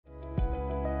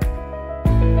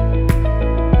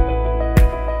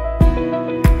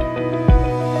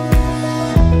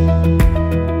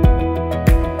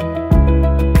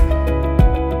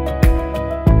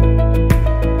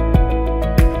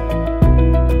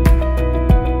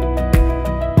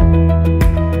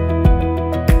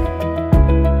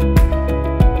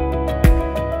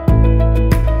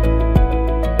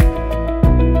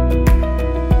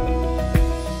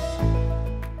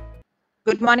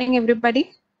Good morning,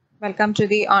 everybody. Welcome to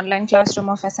the online classroom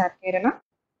of SR Kerala.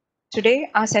 Today,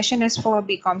 our session is for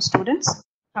BCom students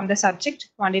from the subject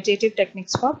Quantitative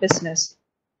Techniques for Business.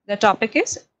 The topic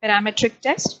is Parametric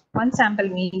Test. One sample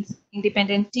means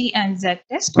independent T and Z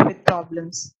test with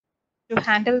problems. To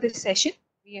handle this session,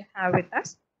 we have with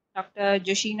us Dr.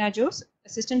 Joshina Jose,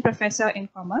 Assistant Professor in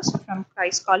Commerce from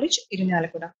Christ College,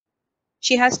 Irunalakuda.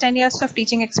 She has 10 years of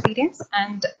teaching experience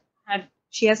and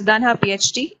she has done her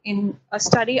PhD in a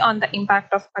study on the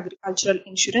impact of agricultural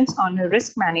insurance on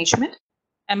risk management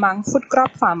among food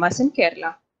crop farmers in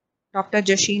Kerala. Dr.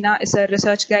 Joshina is a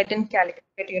research guide in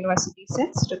Calicut University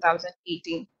since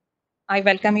 2018. I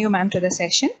welcome you, ma'am, to the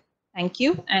session. Thank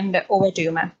you, and over to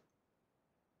you, ma'am.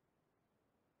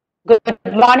 Good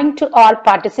morning to all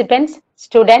participants,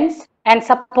 students, and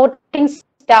supporting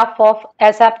staff of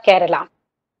SR Kerala.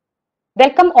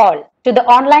 Welcome all to the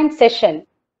online session.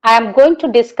 I am going to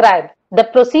describe the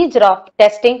procedure of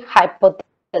testing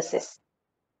hypothesis.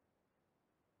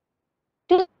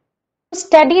 To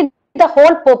study the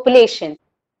whole population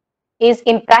is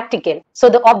impractical. So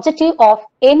the objective of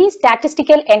any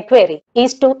statistical inquiry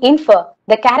is to infer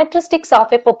the characteristics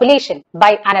of a population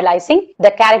by analyzing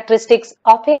the characteristics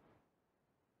of a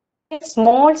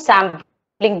small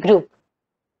sampling group.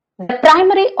 The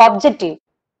primary objective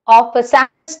of a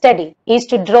sample study is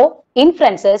to draw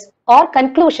inferences or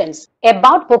conclusions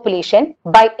about population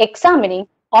by examining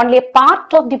only a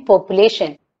part of the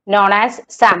population known as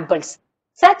samples.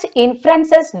 Such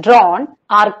inferences drawn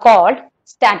are called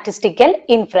statistical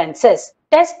inferences.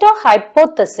 Test or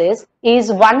hypothesis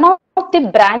is one of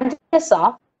the branches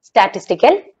of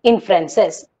statistical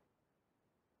inferences.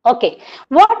 Okay,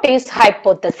 what is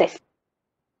hypothesis?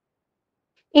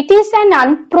 It is an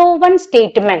unproven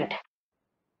statement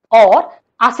or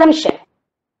assumption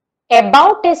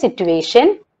about a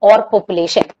situation or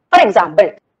population. For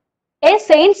example, a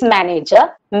sales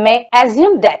manager may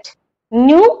assume that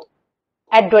new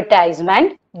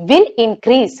advertisement will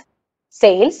increase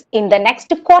sales in the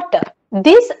next quarter.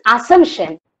 This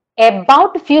assumption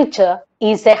about future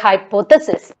is a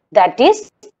hypothesis that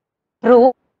is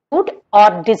proved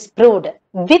or disproved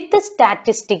with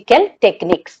statistical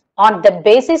techniques on the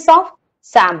basis of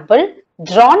sample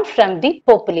drawn from the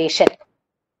population.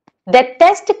 The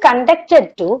test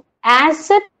conducted to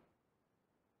assess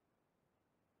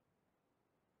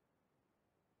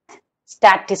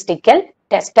statistical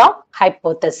test of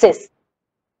hypothesis.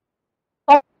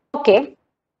 Okay,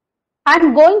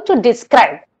 I'm going to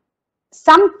describe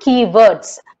some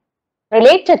keywords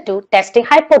related to testing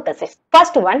hypothesis.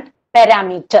 First one,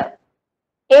 parameter.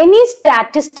 Any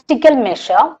statistical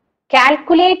measure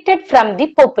calculated from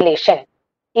the population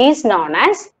is known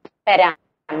as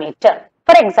parameter.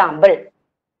 For example,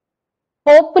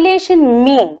 population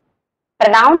mean,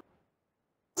 pronounced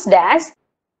as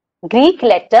Greek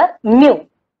letter mu,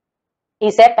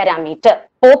 is a parameter.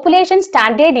 Population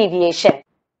standard deviation,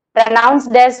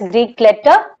 pronounced as Greek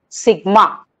letter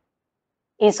sigma,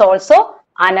 is also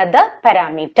another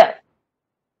parameter.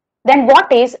 Then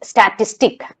what is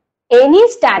statistic? Any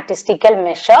statistical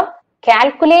measure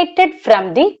calculated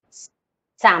from the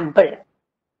sample.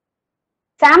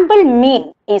 Sample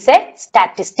mean is a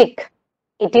statistic.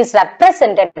 It is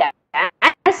represented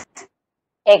as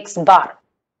X bar.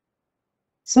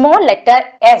 Small letter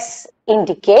s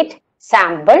indicate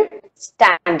sample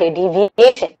standard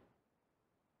deviation.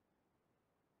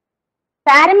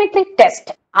 Parametric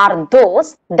tests are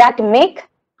those that make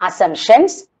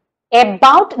assumptions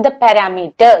about the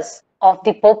parameters of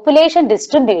the population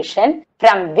distribution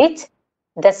from which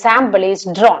the sample is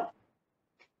drawn.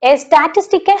 A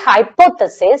statistical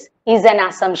hypothesis is an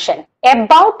assumption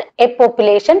about a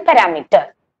population parameter.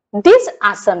 This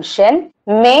assumption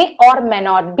may or may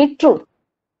not be true.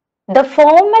 The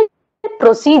formal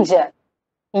procedure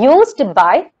used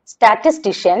by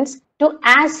statisticians to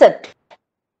accept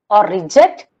or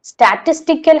reject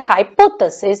statistical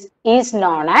hypothesis is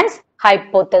known as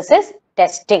hypothesis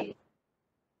testing.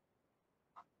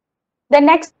 The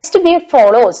next way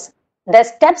follows the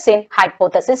steps in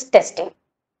hypothesis testing.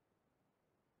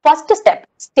 First step,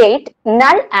 state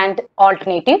null and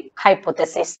alternative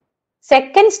hypothesis.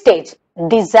 Second stage,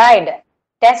 decide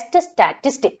test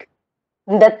statistic.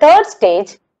 The third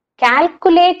stage,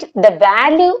 calculate the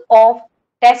value of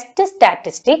test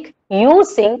statistic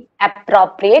using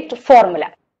appropriate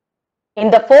formula. In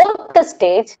the fourth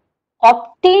stage,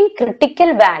 obtain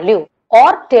critical value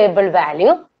or table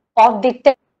value of the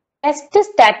test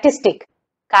statistic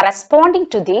corresponding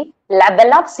to the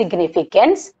level of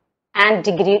significance and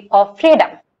degree of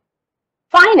freedom.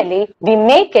 Finally, we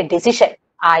make a decision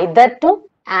either to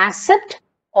accept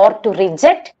or to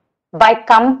reject by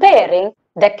comparing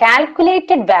the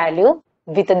calculated value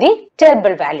with the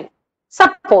table value.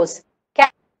 Suppose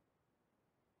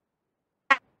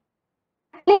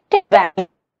calculated value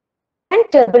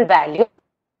and table value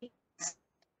is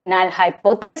null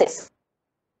hypothesis.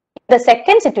 In the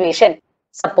second situation,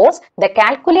 suppose the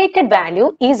calculated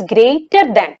value is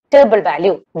greater than table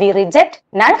value. We reject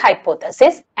null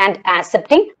hypothesis and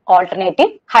accepting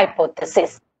alternative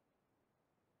hypothesis.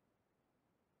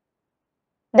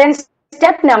 Then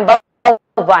step number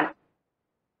 1.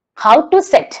 How to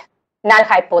set null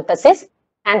hypothesis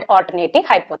and alternative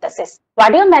hypothesis.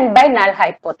 What do you mean by null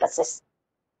hypothesis?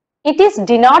 It is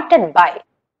denoted by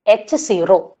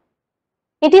H0.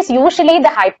 It is usually the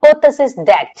hypothesis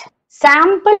that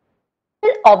sample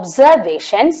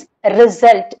observations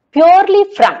result purely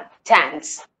from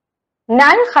chance.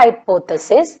 Null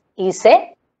hypothesis is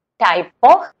a type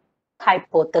of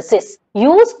hypothesis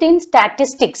used in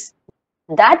statistics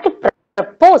that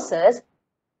proposes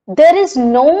there is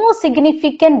no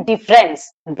significant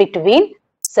difference between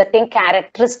certain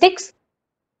characteristics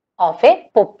of a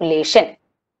population.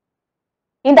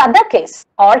 In the other case,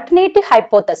 alternative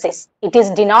hypothesis, it is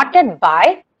denoted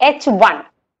by H1.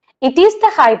 It is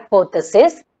the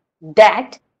hypothesis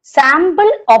that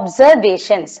sample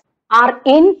observations are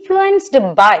influenced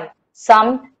by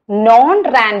some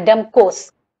non-random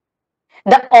cause.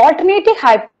 The alternative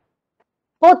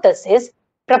hypothesis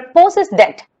proposes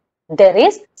that there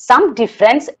is some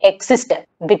difference exists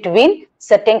between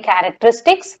certain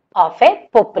characteristics of a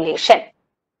population.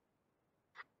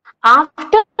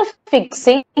 After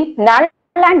fixing null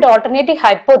and alternative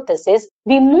hypothesis,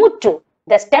 we move to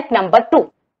the step number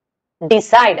 2.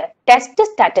 Decide test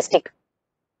statistic.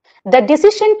 The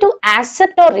decision to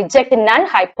accept or reject null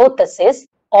hypothesis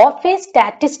of a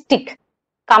statistic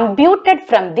computed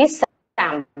from this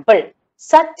sample.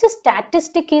 Such a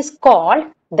statistic is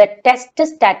called the test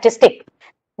statistic.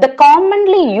 The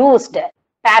commonly used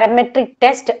parametric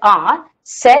tests are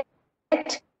set,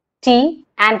 T,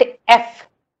 and F.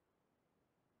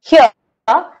 Here,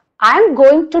 I am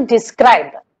going to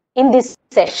describe in this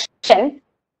session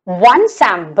one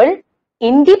sample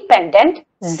independent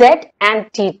Z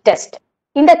and T test.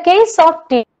 In the case of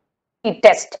T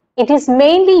test, it is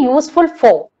mainly useful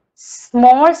for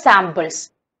small samples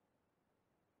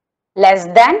less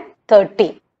than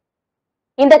 30.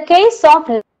 In the case of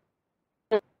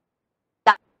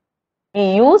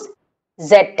we use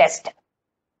Z test.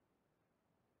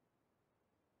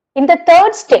 In the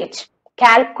third stage,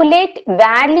 calculate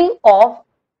value of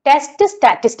test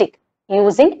statistic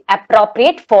using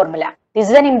appropriate formula. This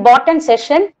is an important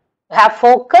session. You have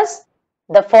focused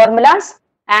the formulas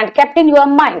and kept in your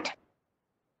mind.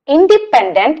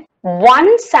 Independent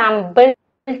one sample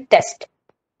test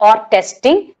or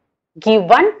testing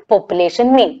given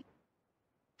population mean.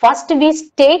 First we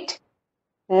state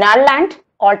null and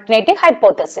alternative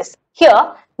hypothesis.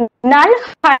 Here null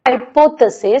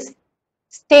hypothesis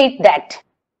state that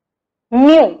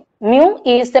mu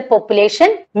is the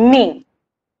population mean.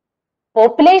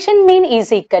 Population mean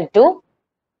is equal to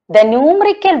the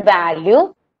numerical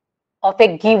value of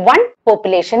a given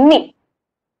population mean.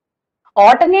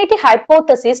 Alternative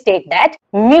hypothesis state that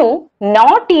mu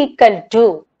not equal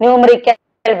to numerical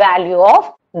value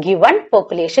of given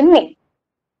population mean.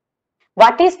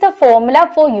 What is the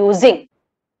formula for using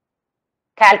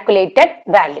calculated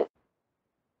value?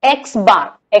 X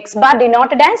bar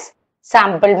denoted as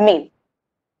sample mean.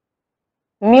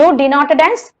 Mu denoted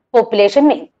as population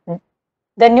mean.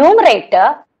 The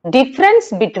numerator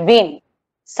difference between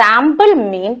sample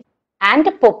mean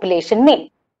and population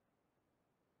mean.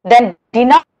 Then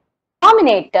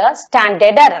denominator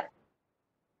standard error.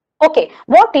 Okay,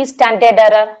 what is standard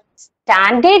error?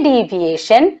 Standard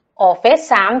deviation of a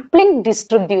sampling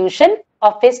distribution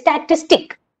of a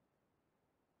statistic.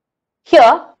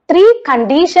 Here, 3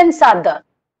 conditions are there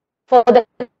for the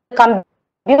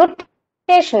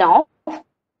computation of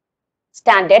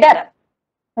standard error.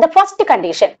 The first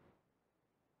condition,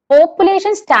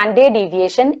 population standard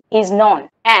deviation is known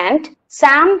and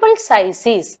sample size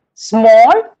is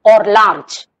small or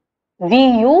large. We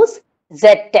use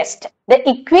Z test. The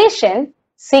equation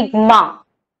sigma,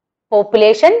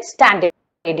 population standard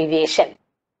deviation,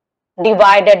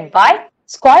 divided by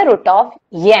square root of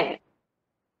n.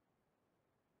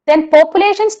 Then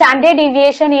population standard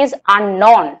deviation is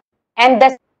unknown and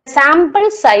the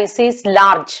sample size is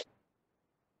large.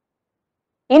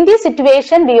 In this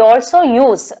situation, we also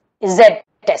use Z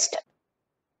test.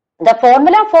 The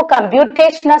formula for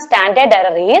computational standard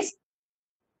error is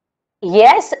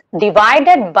S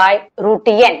divided by root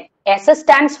n. S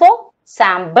stands for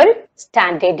sample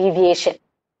standard deviation.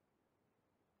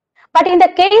 But in the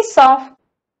case of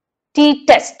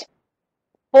t-test.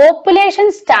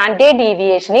 Population standard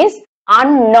deviation is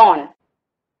unknown.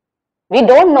 We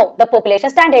don't know the population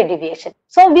standard deviation.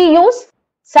 So we use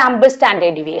sample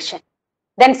standard deviation.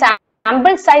 Then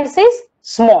sample size is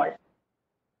small.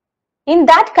 In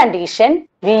that condition,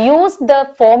 we use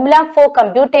the formula for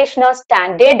computational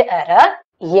standard error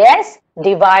S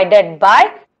divided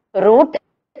by root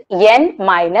n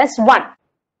minus 1.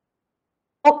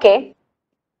 Okay,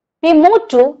 we move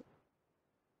to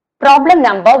problem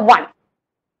number 1.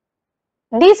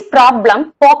 This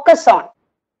problem focuses on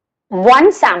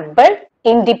one sample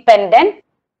independent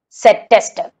set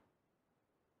tester.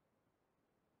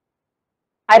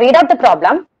 I read out the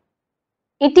problem.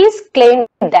 It is claimed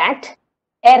that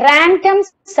a random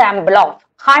sample of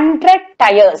 100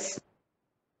 tires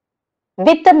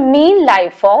with a mean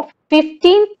life of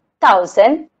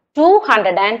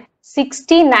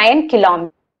 15,269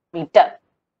 kilometers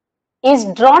is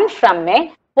drawn from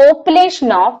a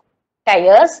population of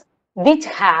tires which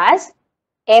has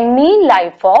a mean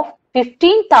life of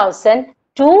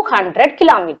 15,200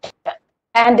 kilometers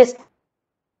and the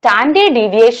standard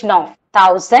deviation of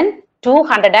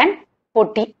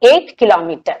 1,248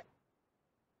 kilometers.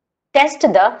 Test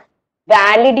the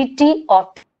validity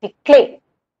of the claim.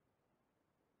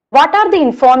 What are the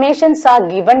informations are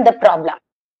given the problem?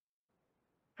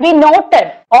 We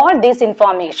noted all this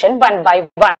information one by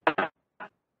one.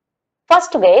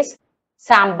 First is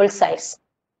sample size.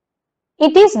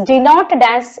 It is denoted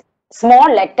as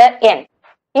small letter n.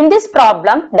 In this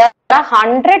problem, there are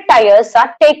 100 tires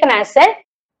are taken as a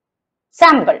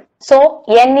sample. So,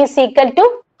 n is equal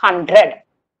to 100.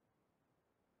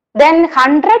 Then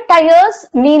 100 tires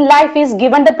mean life is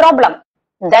given the problem.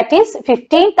 That is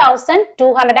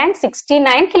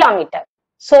 15,269 kilometers.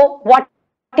 So, what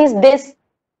is this?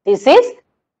 This is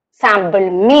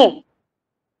sample mean.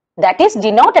 That is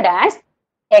denoted as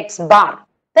x bar.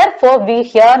 Therefore, we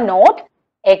here note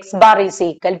x bar is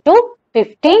equal to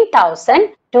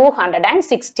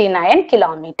 15,269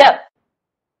 kilometers.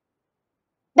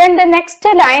 Then the next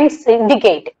lines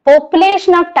indicate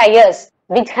population of tires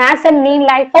which has a mean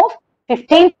life of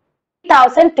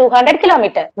 15,200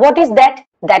 kilometers. What is that?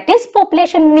 That is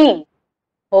population mean.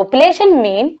 Population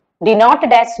mean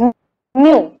denoted as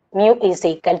mu. Mu is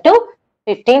equal to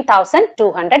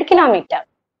 15,200 kilometers.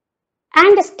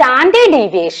 And standard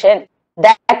deviation,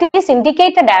 that is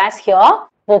indicated as here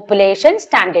population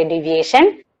standard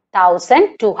deviation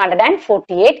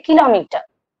 1,248 kilometers.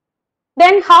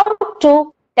 Then how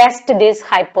to test this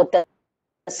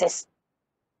hypothesis?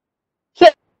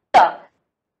 Here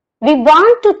we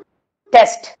want to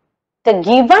test the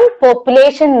given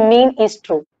population mean is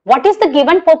true. What is the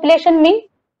given population mean?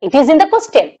 It is in the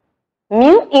question.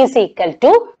 Mu is equal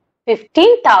to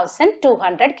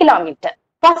 15,200 kilometers.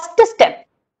 First step,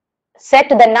 set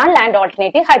the null and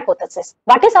alternative hypothesis.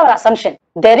 What is our assumption?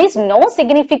 There is no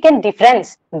significant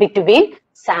difference between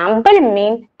sample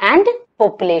mean and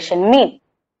population mean.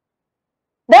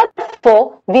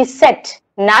 Therefore, we set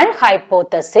null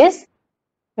hypothesis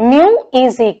mu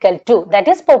is equal to, that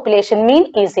is population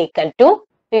mean is equal to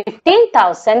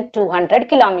 15,200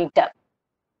 kilometers.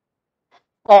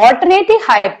 Alternative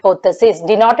hypothesis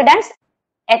denoted as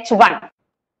H1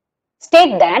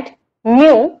 state that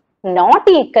mu not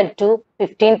equal to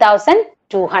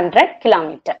 15,200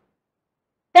 kilometers.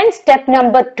 Then step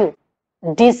number 2,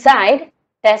 decide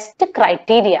test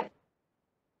criteria.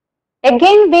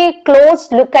 Again, we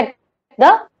close look at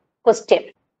the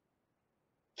question.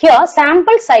 Here,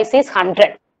 sample size is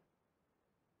 100.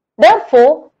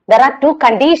 Therefore, there are two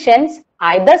conditions,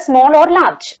 either small or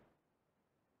large.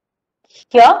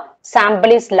 Here,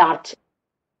 sample is large.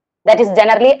 That is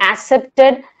generally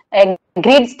accepted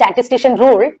agreed statistician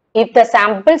rule. If the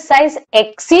sample size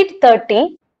exceeds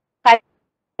 30,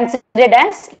 considered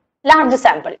as large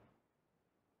sample.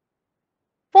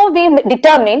 So we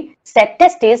determine set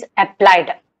test is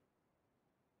applied.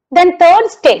 Then third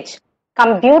stage,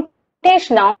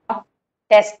 computation of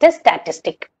test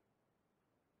statistic.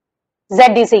 Z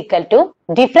is equal to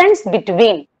difference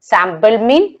between sample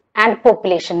mean and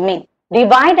population mean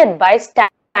divided by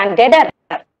standard error.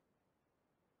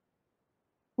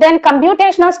 Then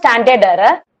computational standard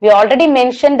error, we already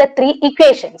mentioned the three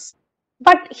equations.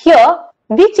 But here,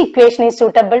 which equation is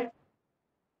suitable?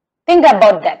 Think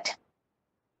about that.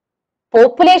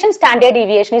 Population standard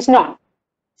deviation is known.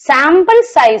 Sample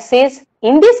size is,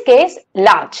 in this case,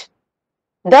 large.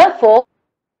 Therefore,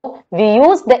 we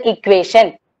use the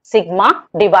equation sigma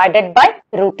divided by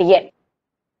root n.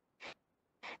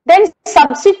 Then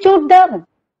substitute the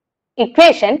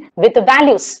equation with the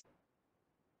values.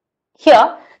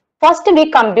 Here, first we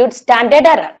compute standard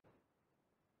error.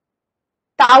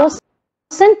 1,000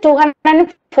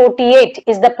 1248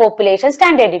 is the population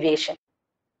standard deviation.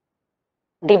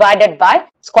 Divided by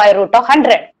square root of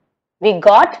 100. We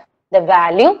got the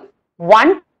value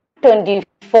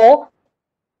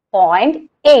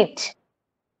 124.8.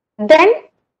 Then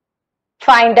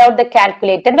find out the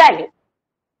calculated value.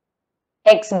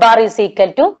 X bar is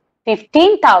equal to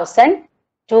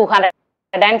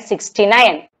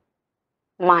 15,269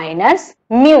 minus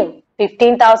mu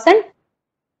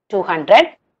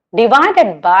 15,200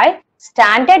 divided by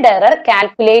standard error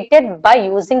calculated by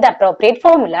using the appropriate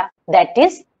formula, that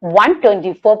is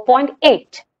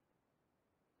 124.8.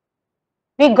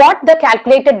 We got the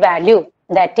calculated value,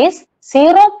 that is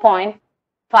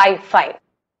 0.55.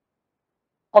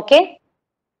 Okay.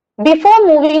 Before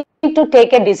moving to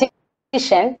take a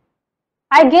decision,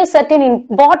 I give certain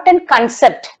important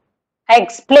concept I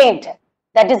explained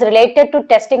that is related to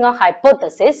testing a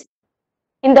hypothesis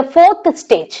in the fourth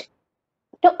stage.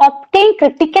 To obtain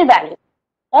critical value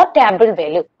or tabular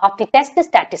value of the test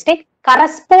statistic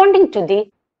corresponding to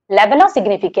the level of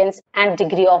significance and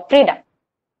degree of freedom.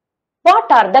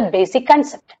 What are the basic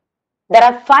concepts? There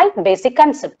are 5 basic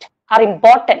concepts are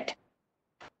important.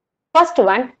 First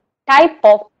one, type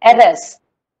of errors.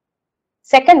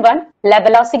 Second one,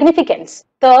 level of significance.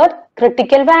 Third,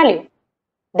 critical value.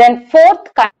 Then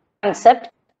fourth concept,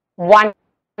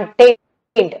 one-tailed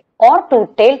or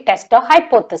two-tailed test or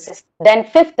hypothesis. Then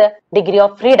fifth, degree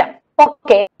of freedom.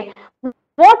 Okay,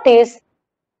 what is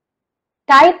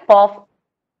type of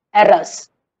errors?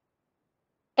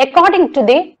 According to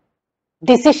the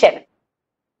decision,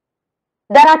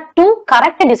 there are 2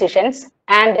 correct decisions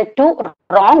and 2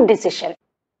 wrong decisions.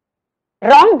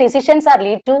 Wrong decisions are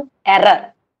lead to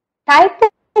error. Type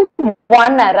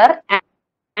 1 error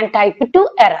and type 2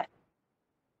 error.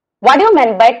 What do you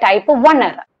mean by type 1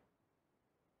 error?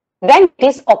 When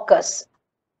this occurs.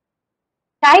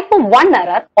 Type 1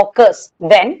 error occurs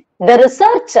when the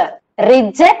researcher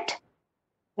rejects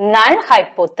null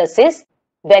hypothesis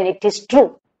when it is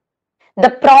true.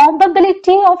 The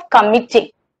probability of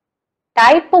committing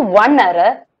type 1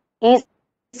 error is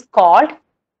called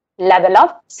level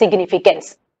of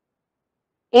significance.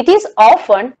 It is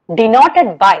often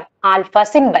denoted by alpha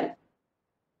symbol.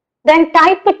 Then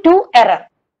type 2 error,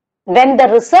 when the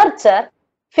researcher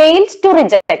fails to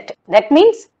reject, that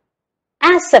means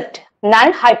accept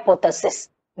null hypothesis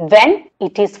when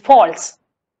it is false.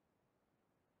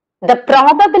 The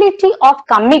probability of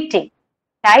committing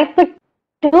type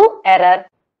 2 error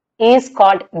is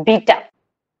called beta.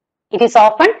 It is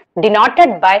often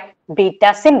denoted by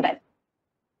beta symbol.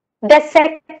 The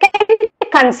second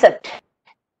concept,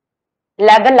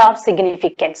 level of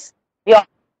significance. We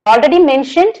already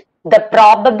mentioned the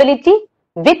probability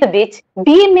with which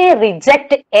we may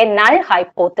reject a null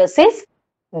hypothesis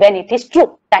when it is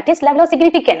true. That is level of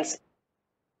significance.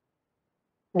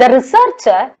 The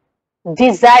researcher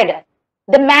desired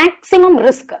the maximum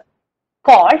risk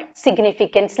called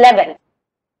significance level.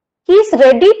 He is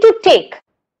ready to take.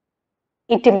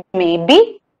 It may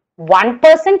be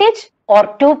 1%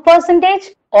 or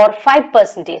 2% or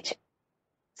 5%.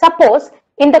 Suppose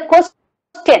in the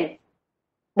question,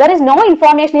 there is no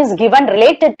information is given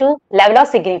related to level of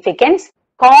significance.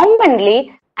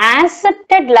 Commonly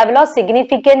accepted level of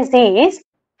significance is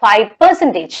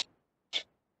 5%.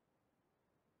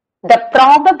 The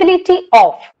probability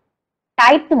of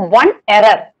type 1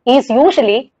 error is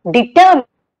usually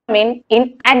determined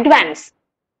in advance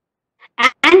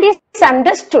and is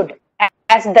understood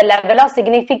as the level of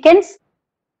significance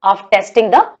of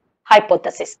testing the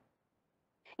hypothesis.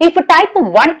 If type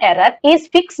 1 error is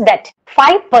fixed at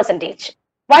 5%,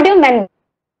 what do you mean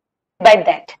by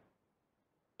that?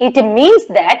 It means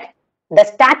that the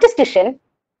statistician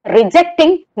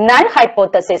rejecting null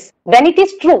hypothesis when it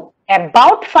is true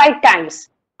about 5 times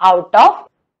out of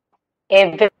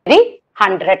every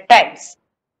 100 times.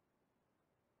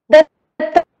 The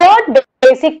third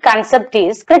basic concept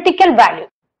is critical value.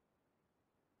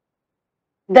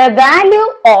 The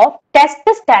value of test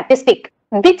statistic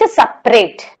which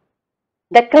separate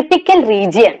the critical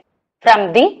region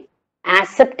from the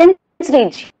acceptance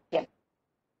region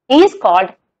is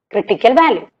called critical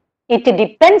value. It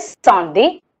depends on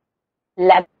the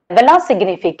level of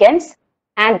significance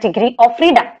and degree of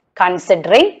freedom,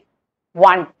 considering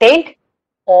one-tailed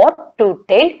or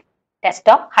two-tailed test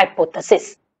of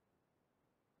hypothesis.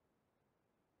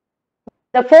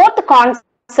 The fourth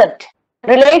concept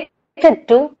related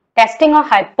to testing a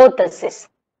hypothesis,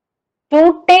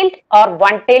 two-tailed or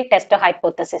one-tailed test of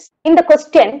hypothesis. In the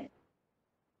question,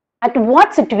 at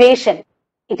what situation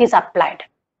it is applied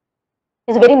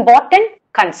is a very important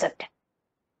concept.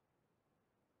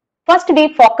 First,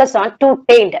 we focus on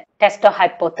two-tailed test or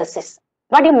hypothesis.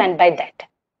 What do you mean by that?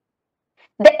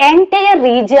 The entire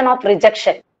region of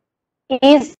rejection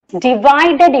is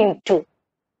divided into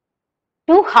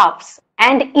two halves,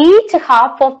 and each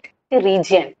half of the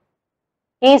region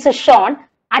is shown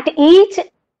at each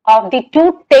of the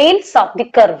two tails of the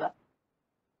curve.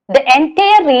 The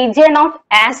entire region of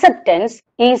acceptance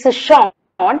is shown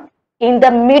in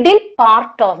the middle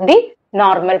part of the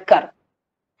normal curve.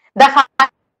 The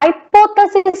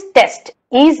hypothesis test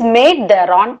is made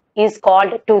thereon is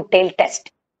called two-tailed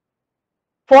test.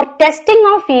 For testing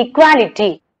of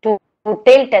equality,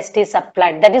 two-tailed test is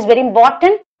applied. That is very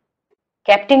important.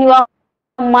 Kept in your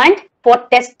mind, for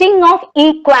testing of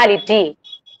equality,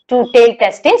 two-tailed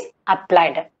test is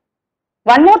applied.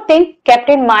 One more thing kept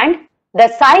in mind, the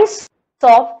size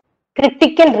of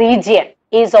critical region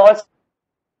is also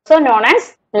known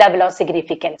as level of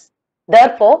significance.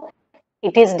 Therefore,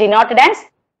 it is denoted as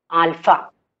alpha.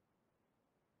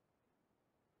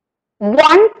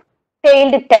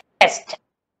 One-tailed test,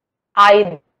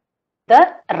 either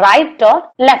right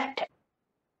or left.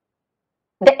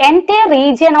 The entire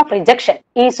region of rejection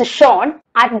is shown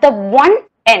at the one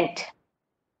end,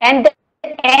 and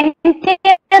the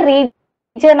entire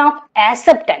region of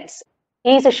acceptance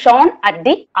is shown at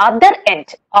the other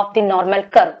end of the normal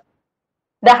curve.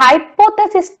 The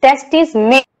hypothesis test is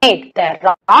made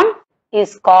thereon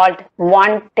is called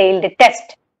one-tailed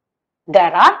test.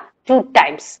 There are two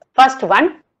types. First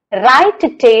one,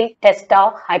 right-tail test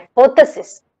of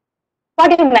hypothesis. What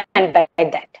do you mean by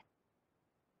that?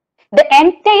 The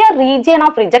entire region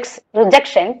of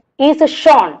rejection is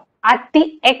shown at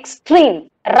the extreme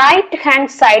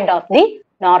right-hand side of the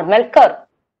normal curve.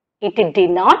 It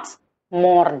denotes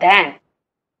more than.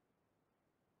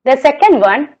 The second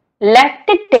one,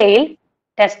 left-tail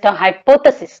test of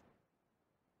hypothesis.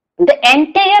 The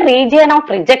entire region of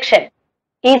rejection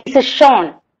is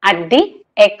shown at the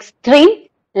extreme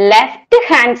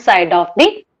left-hand side of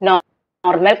the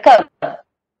normal curve.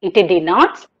 It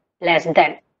denotes less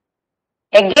than.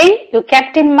 Again, you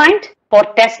kept in mind for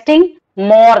testing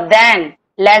more than,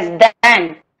 less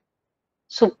than,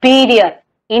 superior,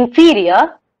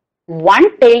 inferior,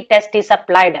 one-tail test is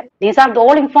applied. These are the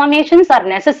all informations are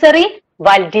necessary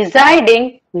while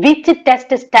deciding which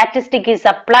test statistic is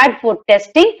applied for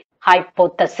testing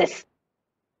hypothesis.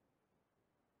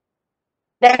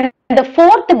 Then the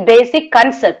fourth basic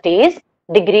concept is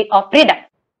degree of freedom.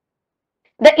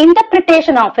 The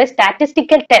interpretation of a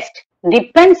statistical test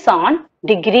depends on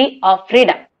degree of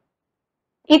freedom.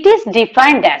 It is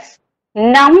defined as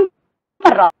number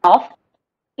of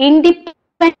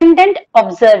independent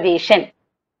observation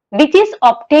which is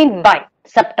obtained by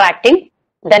subtracting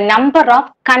the number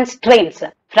of constraints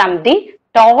from the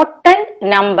total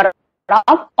number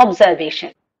of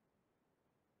observation.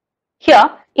 Here,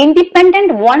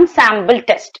 independent one sample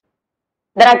test.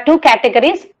 There are two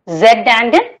categories, Z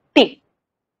and T.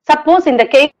 Suppose in the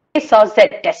case of Z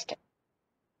test,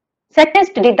 Z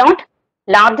test did not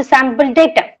large sample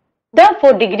data.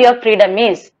 Therefore, degree of freedom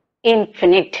is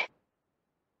infinite.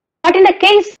 But in the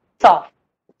case of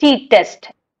T test,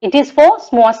 it is for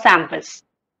small samples.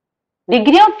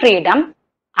 Degree of freedom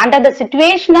under the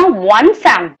situation of one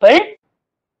sample,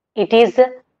 it is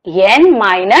n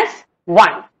minus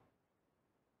 1.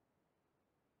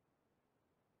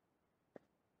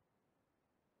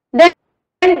 Then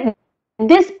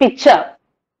this picture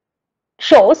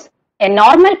shows a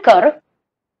normal curve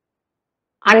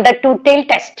under two-tailed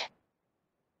test.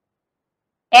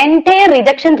 Entire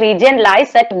rejection region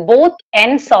lies at both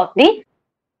ends of the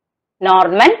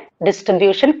normal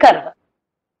distribution curve.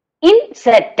 In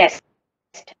Z test,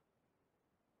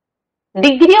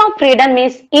 degree of freedom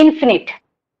is infinite.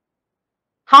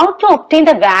 How to obtain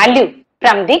the value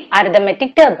from the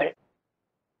arithmetic table?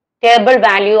 Table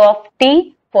value of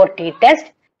T for T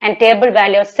test and table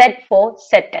value of Z for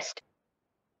Z test.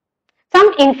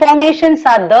 Some informations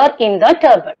are there in the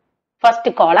table. First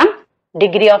column,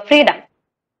 degree of freedom.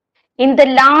 In the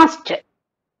last,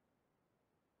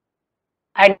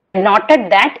 I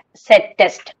noted that Z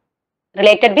test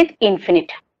related with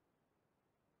infinite.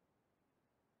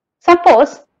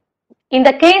 Suppose in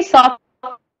the case of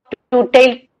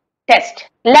two-tailed test,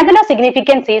 level of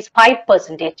significance is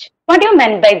 5%. What do you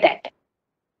mean by that?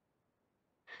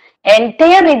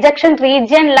 Entire rejection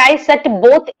region lies at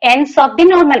both ends of the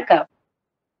normal curve.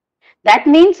 That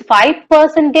means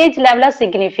 5% level of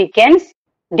significance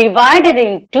divided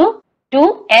into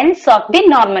two ends of the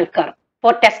normal curve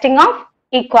for testing of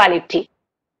equality.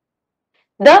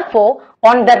 Therefore,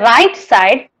 on the right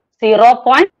side,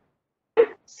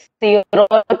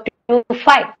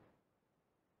 0.025.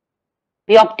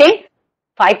 We obtain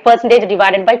 5%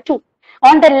 divided by 2.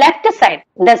 On the left side,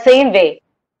 the same way,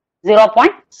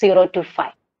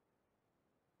 0.025.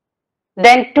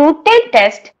 Then two-tail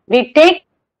test, we take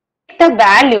the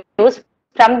values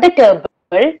from the table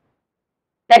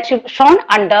that is shown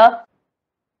under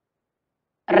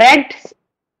red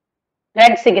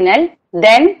signal,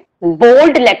 then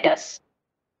bold letters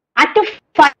at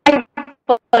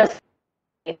 5%.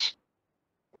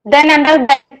 Then under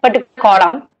that particular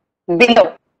column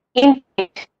below,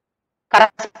 input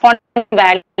corresponding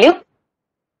value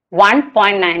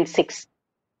 1.96.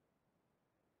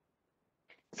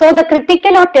 So the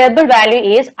critical or table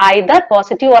value is either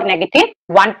positive or negative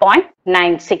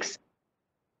 1.96.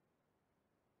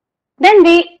 Then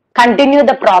we continue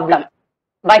the problem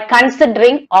by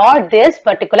considering all this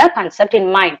particular concept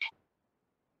in mind.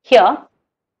 Here,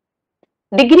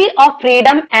 degree of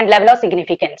freedom and level of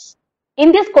significance.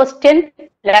 In this question,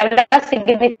 level of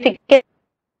significance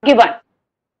given.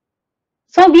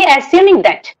 So we are assuming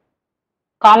that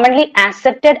commonly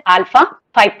accepted alpha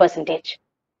 5%.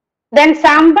 Then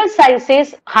sample size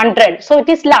is 100, so it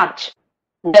is large.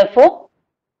 Therefore,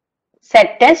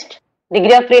 set test,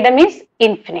 degree of freedom is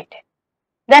infinite.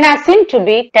 Then assumed to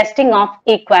be testing of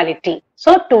equality,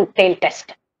 so two-tail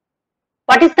test.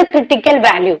 What is the critical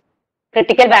value?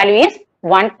 Critical value is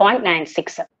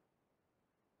 1.96.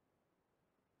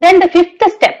 Then the fifth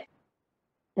step,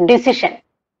 decision.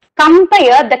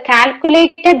 Compare the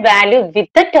calculated value with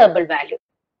the table value.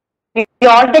 We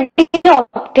already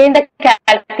obtained the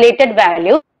calculated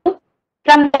value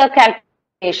from the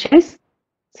calculations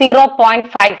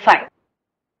 0.55.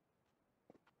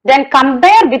 Then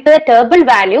compare with the table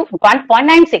value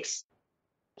 1.96.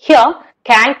 Here,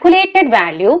 calculated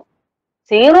value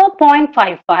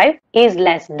 0.55 is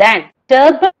less than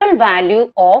table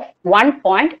value of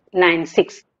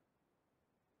 1.96.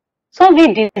 So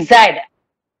we decide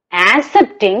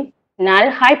accepting null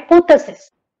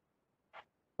hypothesis.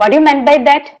 What do you mean by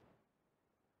that?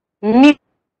 Mu,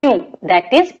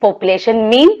 that is population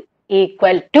mean,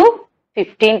 equal to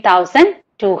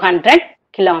 15,200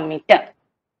 kilometers.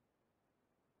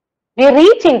 We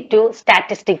reach into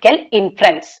statistical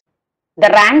inference. The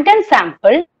random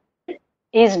sample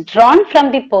is drawn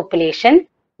from the population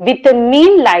with the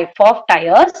mean life of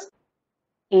tires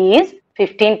is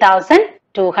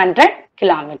 15,200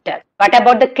 kilometers. What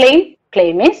about the claim?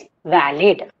 Claim is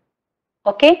valid.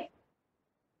 Okay.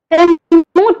 Then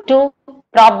move to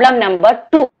problem number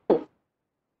 2.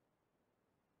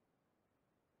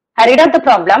 I read out the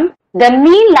problem. The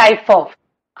mean life of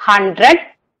 100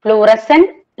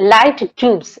 fluorescent light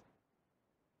tubes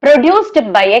produced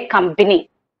by a company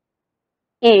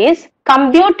is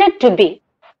computed to be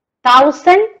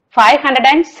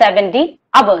 1,570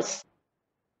 hours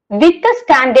with a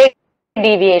standard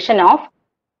deviation of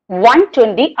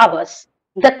 120 hours.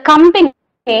 The company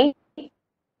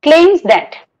claims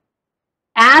that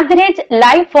average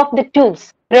life of the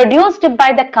tubes produced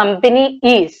by the company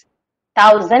is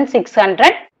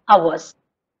 1,600 hours.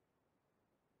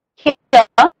 Here,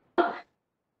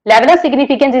 level of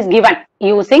significance is given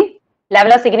using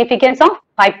level of significance of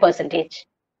 5%.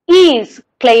 Is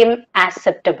claim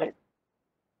acceptable?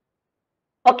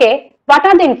 Okay, what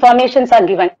are the informations are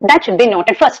given? That should be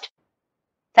noted first.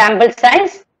 Sample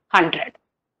size 100.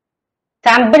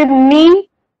 Sample mean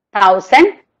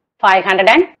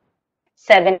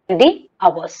 1,570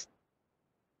 hours.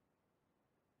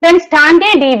 Then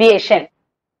standard deviation.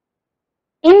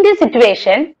 In this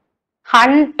situation,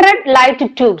 100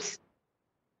 light tubes.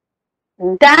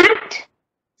 That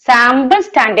sample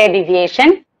standard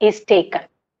deviation is taken.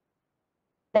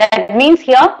 That means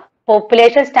here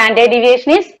population standard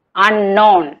deviation is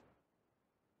unknown.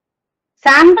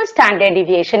 Sample standard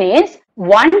deviation is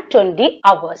 120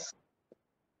 hours.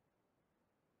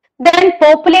 Then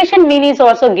population mean is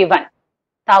also given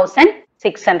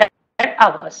 1,600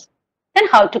 hours. Then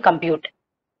how to compute?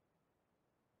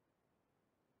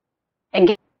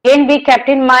 Again, we kept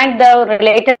in mind the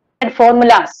related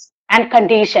formulas and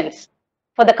conditions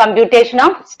for the computation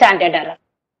of standard error.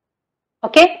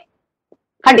 Okay,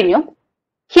 continue.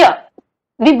 Here,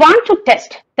 we want to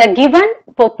test the given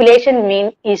population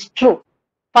mean is true.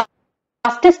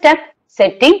 First step,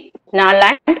 setting null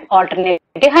and alternative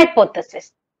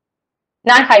hypothesis.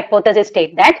 Null hypothesis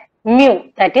state that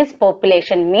mu, that is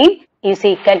population mean, is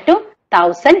equal to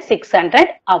 1,600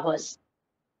 hours.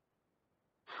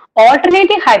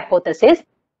 Alternative hypothesis,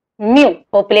 mu,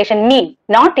 population mean,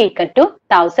 not equal to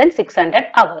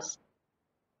 1,600 hours.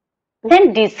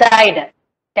 Then decide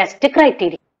test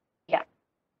criteria.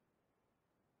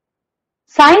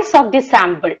 Size of the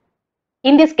sample,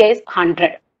 in this case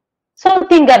 100. So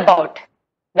think about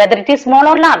whether it is small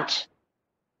or large.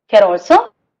 Here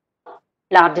also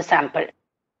large sample.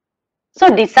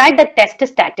 So decide the test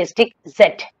statistic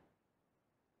Z.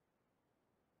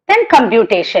 Then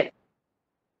computation.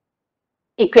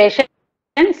 Equation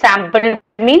sample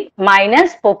mean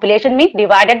minus population mean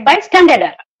divided by standard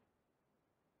error.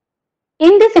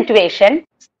 In this situation,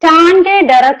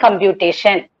 standard error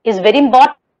computation is very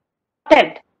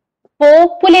important.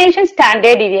 Population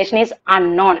standard deviation is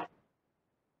unknown,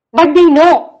 but we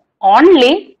know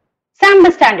only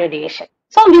sample standard deviation.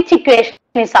 So which equation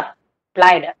is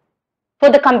applied for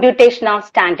the computation of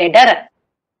standard error?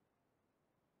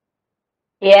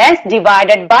 S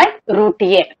divided by root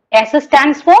n. S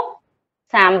stands for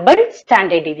sample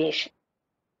standard deviation.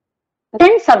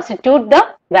 Then substitute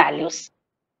the values.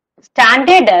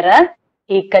 Standard error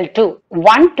equal to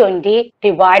 120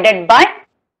 divided by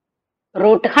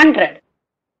root 100.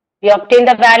 We obtain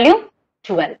the value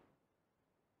 12.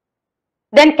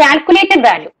 Then calculated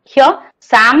value. Here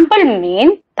sample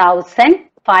mean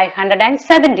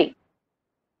 1570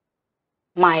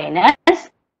 minus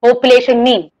population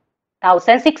mean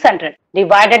 1600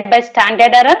 divided by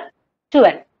standard error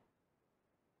 12.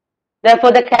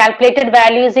 Therefore, the calculated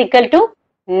value is equal to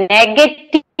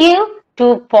negative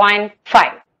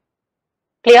 2.5.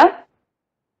 Clear?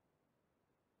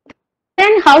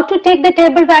 Then how to take the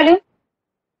table value?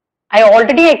 I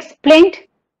already explained.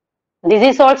 This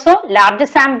is also large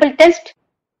sample test.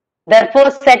 Therefore,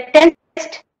 set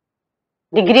test.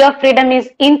 Degree of freedom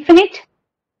is infinite.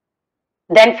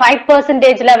 Then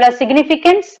 5% level of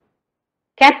significance.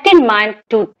 Kept in mind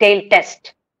two-tailed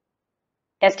test.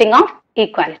 Testing of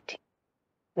equality.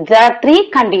 There are three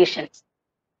conditions.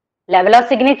 Level of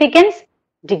significance,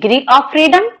 degree of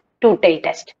freedom, two-tailed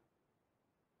test.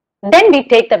 Then we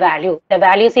take the value. The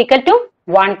value is equal to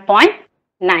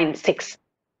 1.96.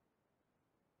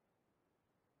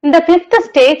 In the fifth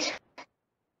stage,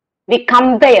 we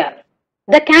compare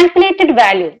the calculated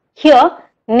value. Here,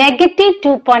 negative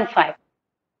 2.5.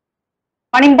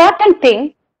 One important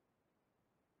thing,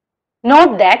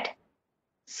 note that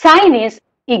sign is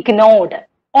ignored.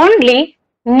 Only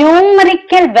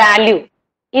numerical value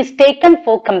is taken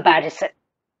for comparison.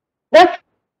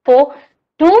 Therefore,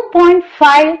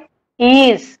 2.5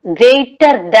 is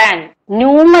greater than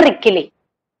numerically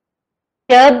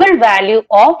table value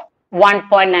of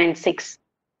 1.96.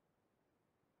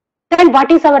 Then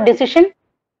what is our decision?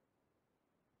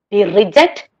 We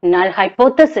reject null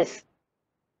hypothesis.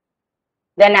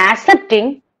 Then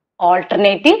accepting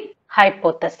alternative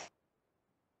hypothesis.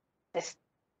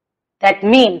 That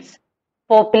means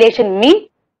population mean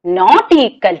not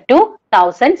equal to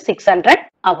 1600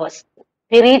 hours.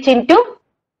 We reach into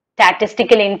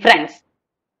statistical inference.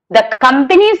 The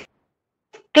company's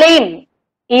claim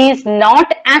is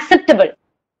not acceptable.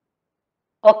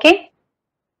 Okay.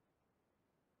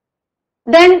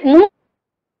 Then move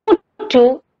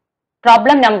to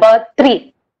problem number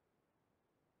 3.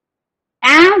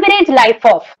 Average life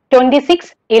of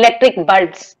 26 electric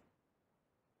bulbs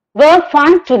were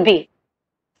found to be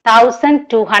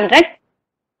 1200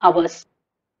 hours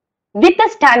with a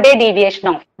standard deviation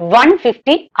of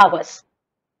 150 hours.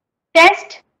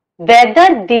 Test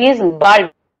whether these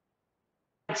bulbs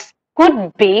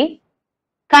could be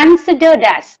considered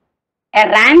as a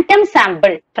random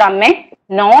sample from a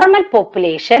normal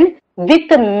population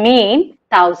with a mean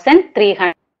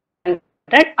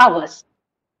 1300 hours.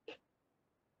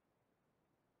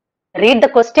 Read the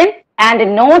question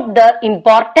and note the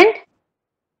important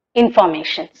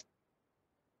informations.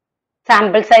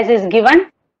 Sample size is given.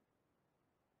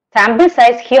 Sample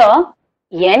size here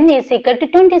n is equal to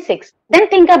 26. Then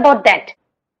think about that.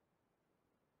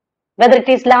 Whether it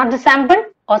is large sample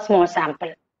or small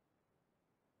sample.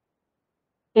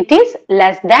 It is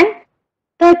less than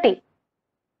 30.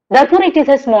 Therefore, it is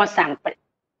a small sample.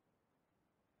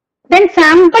 Then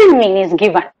sample mean is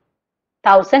given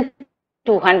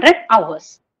 1200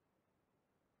 hours.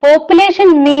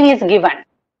 Population mean is given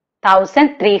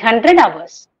 1300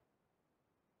 hours.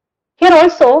 Here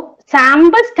also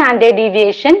sample standard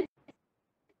deviation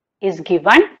is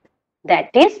given, that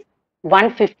is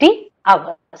 150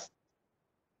 hours.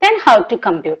 Then how to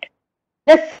compute?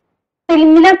 The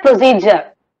similar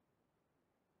procedure.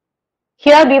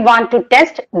 Here we want to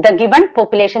test the given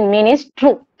population mean is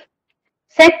true.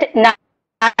 Set null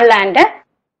and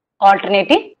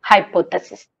alternative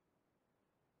hypothesis.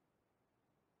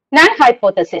 Null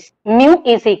hypothesis, mu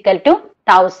is equal to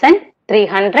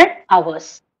 1300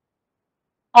 hours.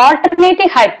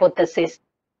 Alternative hypothesis,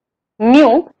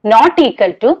 mu not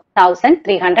equal to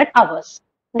 1300 hours.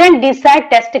 Then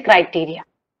decide test criteria.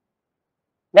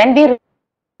 When we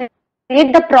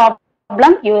read the problem,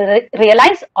 problem, you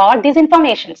realize all these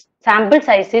informations. Sample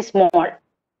size is small.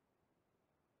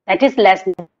 That is less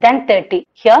than 30.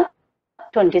 Here,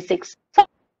 26. So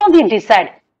we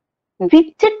decide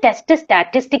which test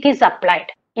statistic is applied.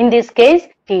 In this case,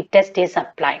 t-test is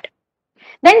applied.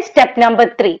 Then step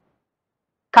number 3,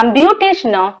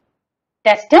 computation of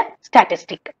test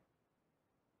statistic.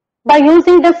 By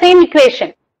using the same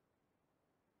equation,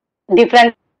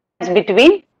 difference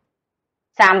between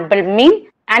sample mean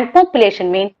and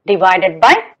population mean divided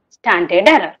by standard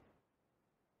error.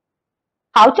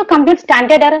 How to compute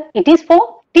standard error? It is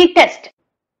for t-test.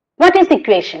 What is the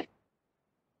equation?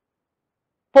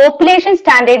 Population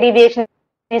standard deviation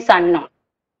is unknown.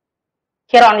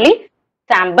 Here only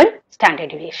sample standard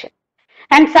deviation.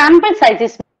 And sample size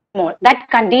is small. That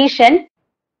condition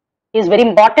is very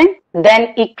important.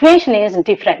 Then equation is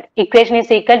different. Equation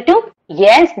is equal to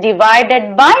S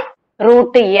divided by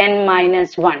root n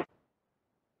minus 1.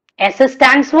 S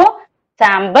stands for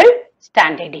sample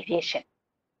standard deviation.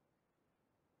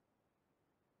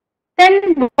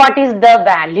 Then what is the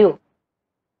value?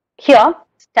 Here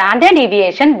standard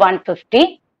deviation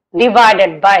 150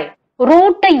 divided by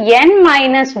root n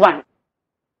minus 1.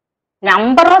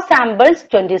 Number of samples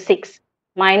 26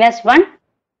 minus 1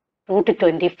 root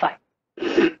 25.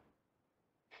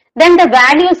 Then the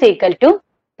value is equal to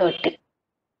 30.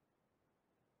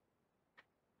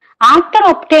 After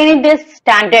obtaining this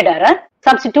standard error,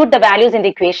 substitute the values in the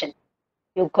equation.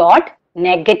 You got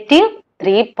negative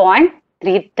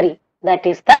 3.33. That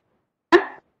is the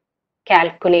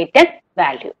calculated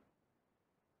value.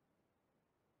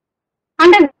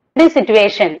 Under this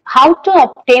situation, how to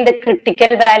obtain the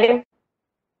critical value?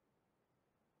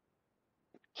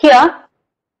 Here,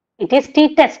 it is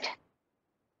t-test.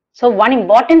 So, one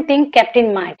important thing kept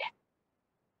in mind.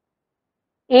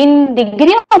 In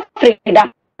degree of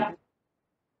freedom,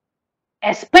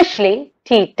 especially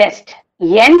t-test,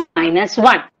 n minus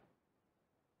 1.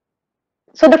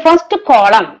 So, the first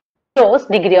column shows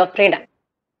degree of freedom.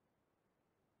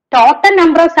 Total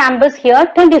number of samples here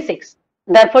 26.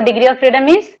 Therefore, degree of freedom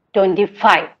is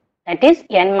 25. That is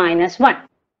n minus 1.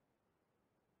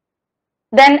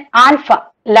 Then alpha,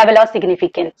 level of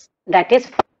significance, that is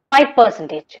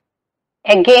 5%.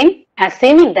 Again,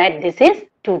 assuming that this is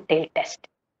two-tailed test.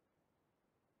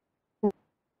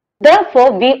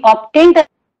 Therefore, we obtain the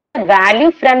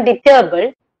value from the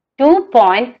table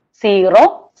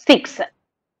 2.06.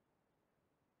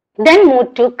 Then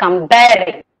move to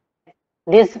comparing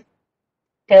this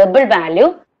table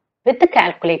value with the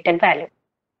calculated value.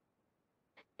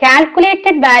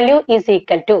 Calculated value is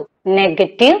equal to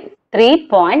negative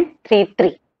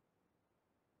 3.33.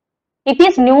 It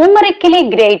is numerically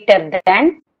greater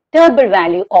than table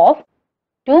value of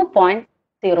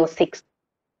 2.06.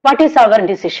 What is our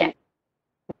decision?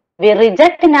 We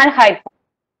reject null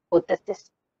hypothesis,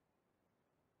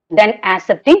 then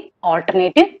accepting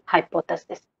alternative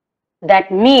hypothesis.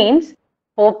 That means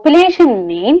population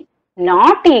mean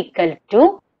not equal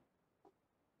to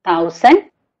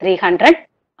 1300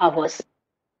 hours.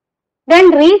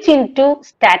 Then reach into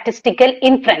statistical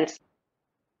inference.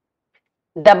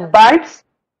 The bulbs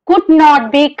could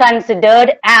not be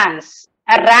considered as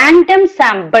a random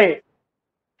sample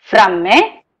from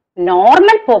a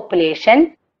normal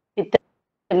population with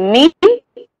a mean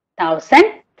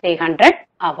 1300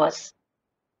 hours.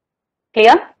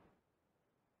 Clear?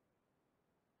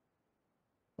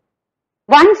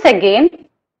 Once again,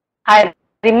 I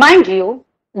remind you,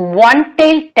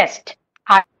 one-tailed test,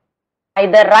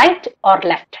 either right or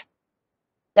left.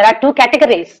 There are two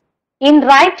categories. In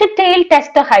right-tailed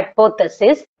test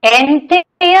hypothesis,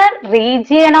 entire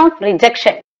region of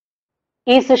rejection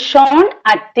is shown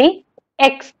at the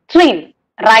extreme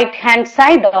right-hand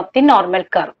side of the normal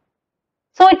curve.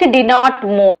 So it denotes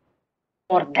more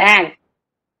than.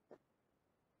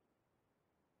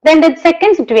 Then the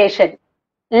second situation,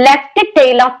 left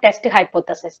tail of test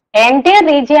hypothesis. Entire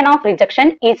region of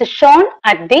rejection is shown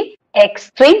at the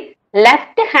extreme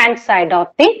left-hand side of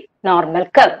the normal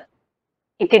curve.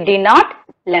 It denotes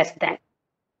less than.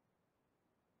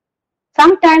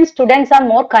 Sometimes students are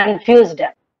more confused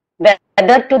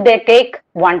whether to they take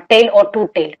one tail or two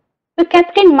tail. You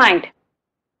kept in mind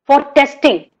for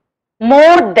testing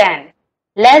more than,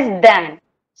 less than,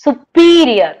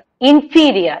 superior,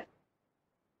 inferior.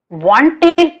 One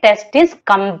tail test is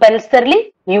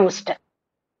compulsorily used.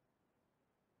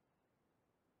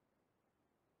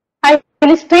 I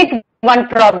illustrate one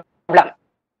problem.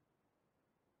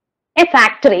 A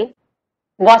factory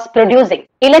was producing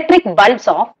electric bulbs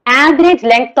of average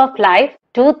length of life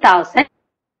 2000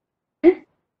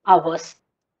 hours.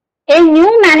 A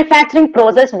new manufacturing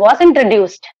process was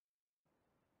introduced.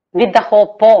 with the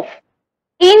hope of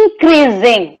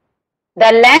increasing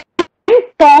the length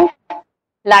of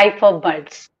life of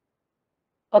bulbs.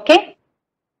 Okay,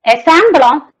 a sample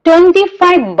of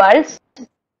 25 bulbs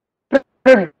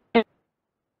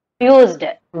produced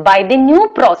by the new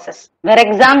process were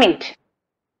examined,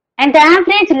 and the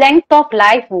average length of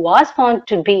life was found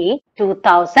to be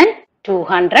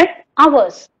 2200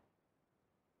 hours.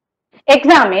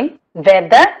 Examine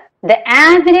whether the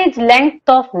average length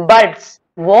of bulbs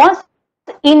was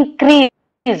increased,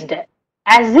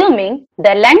 assuming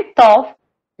the length of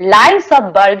lives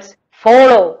of bulbs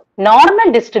follow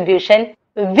normal distribution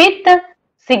with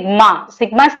sigma.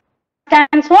 Sigma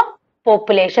stands for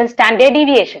population standard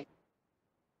deviation,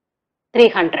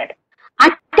 300,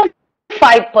 at a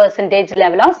 5%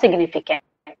 level of significance.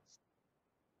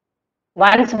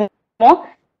 Once more,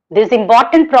 this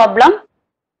important problem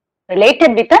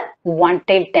related with a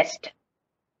one-tailed test.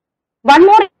 One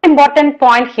more important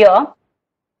point here,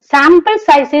 sample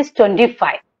size is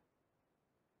 25.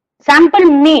 Sample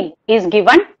mean is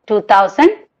given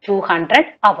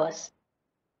 2200 hours.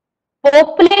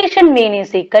 Population mean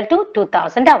is equal to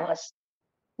 2000 hours.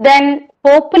 Then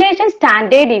population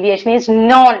standard deviation is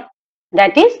known,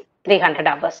 that is 300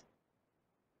 hours.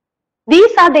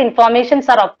 These are the informations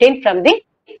are obtained from the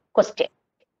question.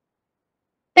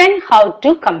 Then how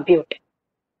to compute?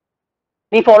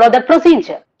 We follow the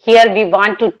procedure. Here we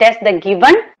want to test the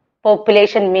given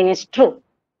population mean is true.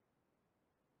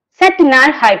 Set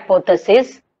null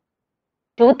hypothesis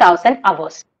 2000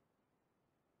 hours.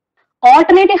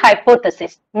 Alternative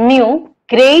hypothesis mu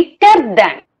greater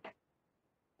than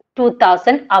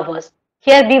 2000 hours.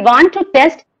 Here we want to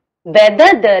test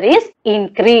whether there is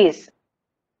increase.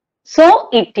 So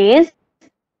it is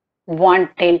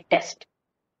one-tailed test.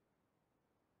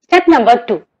 Step number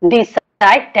 2,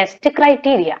 decide test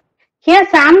criteria. Here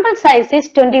sample size is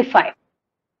 25.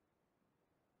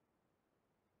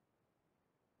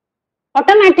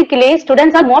 Automatically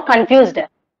students are more confused.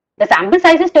 The sample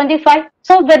size is 25.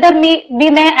 So whether we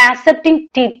may accepting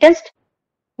t-test?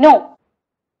 No.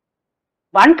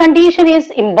 One condition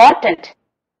is important.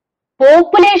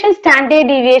 Population standard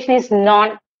deviation is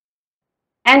known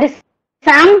and the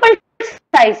sample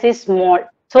size is small.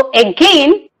 So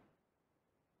again,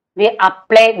 we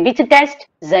apply which test?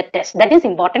 Z test. That is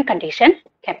important condition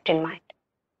kept in mind.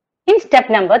 In step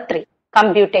number 3,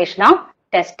 computation of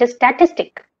test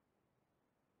statistic.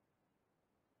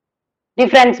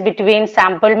 Difference between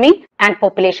sample mean and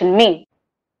population mean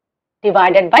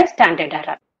divided by standard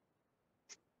error.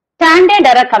 Standard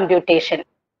error computation.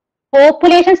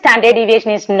 Population standard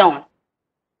deviation is known.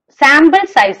 Sample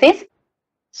size is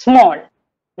small.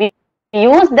 We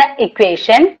use the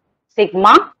equation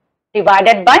sigma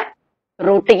divided by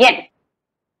root n.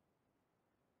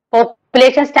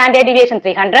 Population standard deviation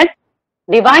 300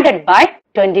 divided by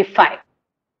 25.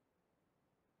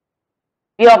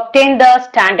 We obtain the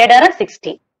standard error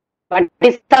 60. What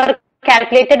is our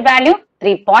calculated value?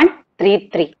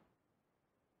 3.33.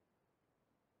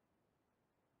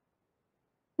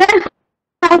 Then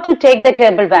how to take the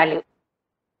table value?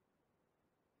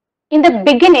 In the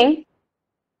beginning,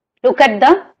 look at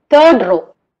the third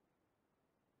row.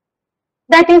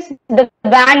 That is the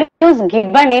values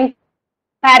given in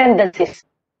parenthesis.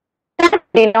 That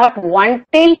denote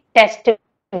one-tailed test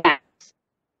values.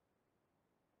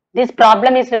 This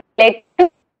problem is related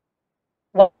to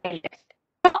one-tailed test.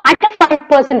 So at a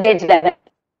 5% level,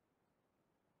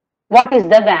 what is the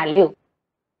value?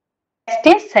 Test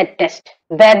is set test.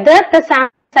 Whether the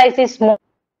sample size is small,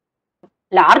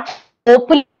 large,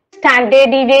 population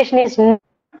standard deviation is not,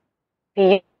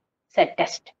 set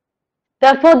test.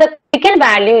 Therefore, the critical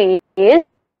value is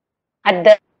at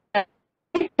the end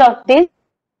of this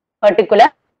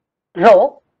particular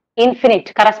row,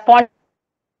 infinite, corresponding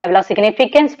level of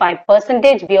significance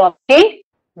 5%, we obtain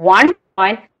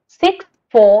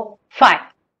 1.645.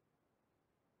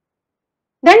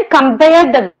 Then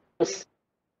compare the values.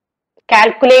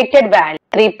 Calculated value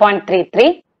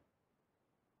 3.33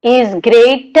 is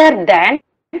greater than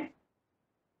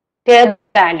the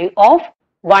value of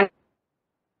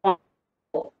 1.4.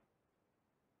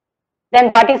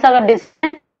 Then what is our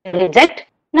decision? Reject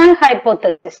null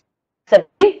hypothesis.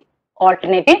 Accept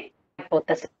alternative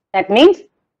hypothesis. That means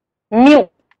mu,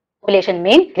 population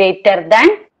mean greater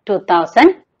than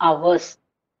 2000 hours.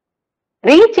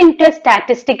 Reach into a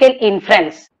statistical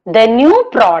inference. The new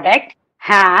product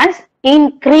has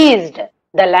increased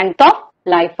the length of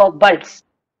life of bulbs.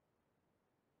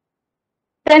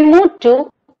 Then move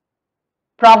to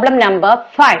problem number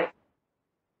 5.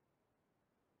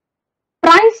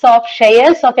 Price of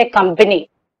shares of a company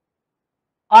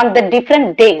on the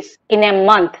different days in a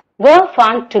month were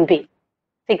found to be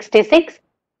 66,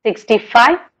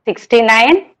 65,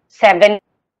 69,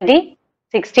 70,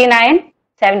 69,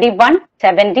 71,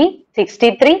 70,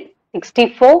 63,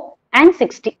 64 and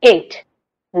 68.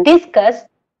 Discuss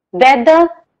whether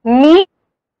mean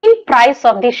price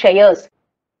of the shares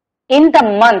in the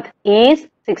month is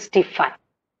 65.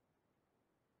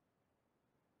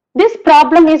 This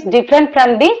problem is different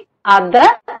from the other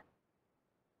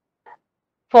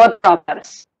 4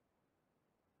 problems.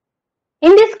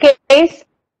 In this case,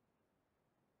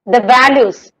 the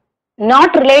values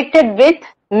not related with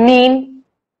mean,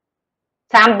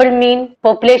 sample mean,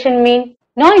 population mean,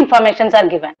 no informations are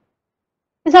given.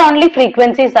 These are only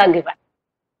frequencies are given.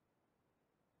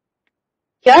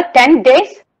 Here 10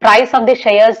 days price of the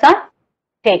shares are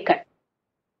taken.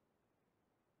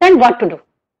 Then what to do?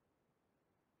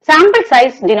 Sample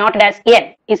size denoted as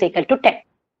n is equal to 10.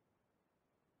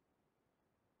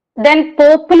 Then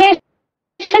population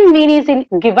mean is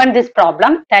given this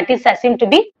problem, that is assumed to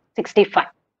be 65.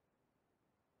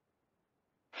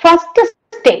 First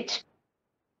stage,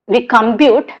 we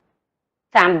compute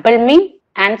sample mean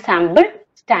and sample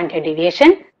standard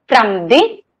deviation from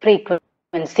the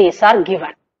frequencies are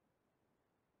given.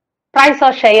 Price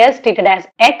of shares treated as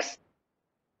x,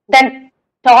 then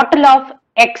total of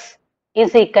x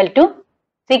is equal to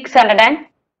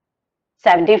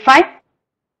 675.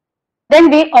 Then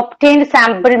we obtained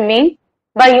sample mean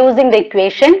by using the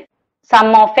equation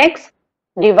sum of x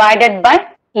divided by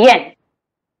n.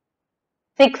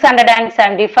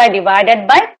 675 divided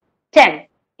by 10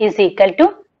 is equal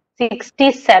to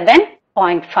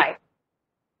 67.5.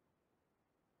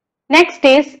 Next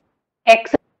is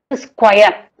x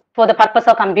square for the purpose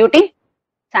of computing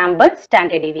sample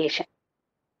standard deviation.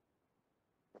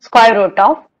 Square root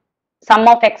of sum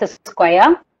of x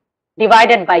square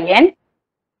divided by n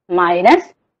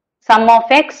minus sum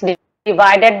of x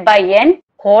divided by n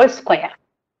whole square.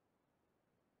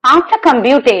 After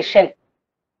computation,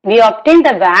 we obtain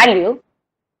the value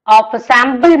of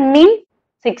sample mean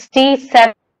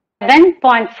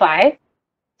 67.5,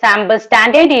 sample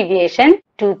standard deviation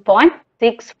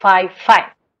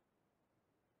 2.655.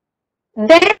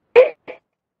 Then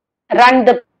run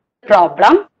the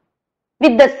problem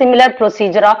with the similar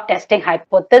procedure of testing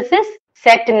hypothesis,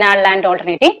 set, null and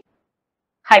alternative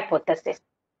hypothesis.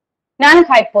 Null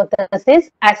hypothesis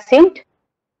assumed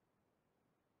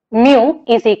mu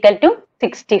is equal to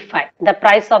 65. The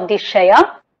price of the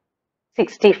share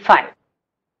 65.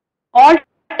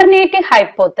 Alternative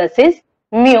hypothesis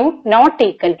mu not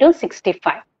equal to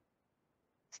 65.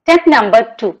 Step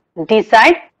number 2.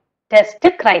 Decide test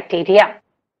criteria.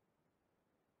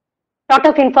 Lot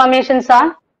of informations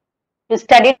are you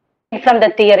studied from the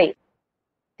theory.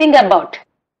 Think about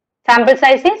sample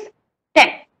size is 10.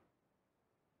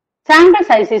 Sample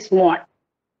size is small.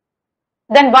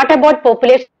 Then what about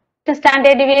population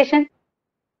standard deviation?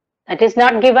 That is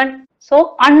not given.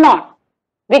 So unknown.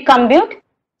 We compute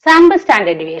sample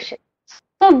standard deviation.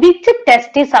 So which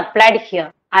test is applied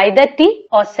here? Either T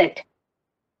or set.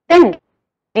 Then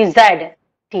desired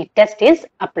T test is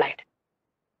applied.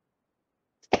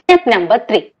 Step number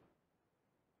 3.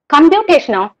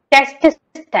 Computation of test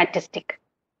statistic.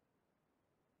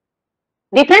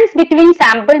 Difference between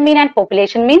sample mean and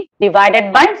population mean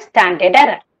divided by standard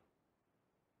error.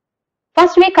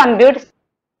 First we compute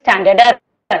standard error.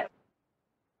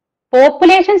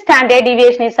 Population standard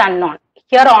deviation is unknown.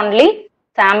 Here only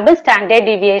sample standard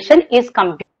deviation is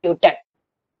computed.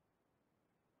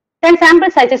 Then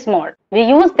sample size is small. We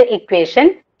use the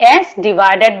equation S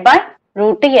divided by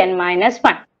root n minus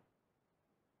 1.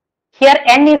 Here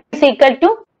n is equal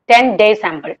to 10 day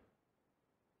sample.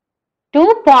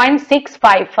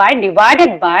 2.655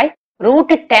 divided by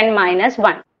root 10 minus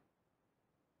 1.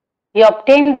 We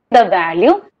obtain the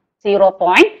value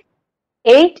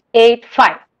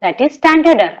 0.885. That is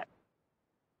standard error.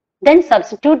 Then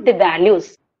substitute the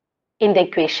values in the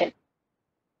equation.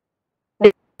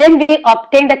 Then we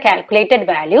obtain the calculated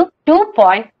value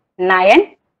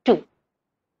 2.92.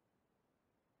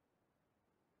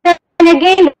 Then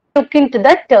again look into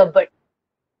the table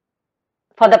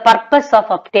for the purpose of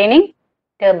obtaining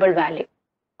table value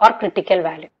or critical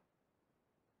value.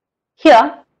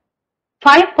 Here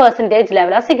 5%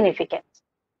 level of significance.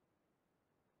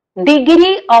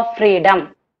 Degree of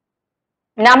freedom.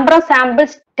 Number of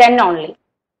samples 10 only.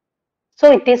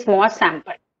 So it is more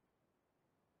sample.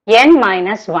 N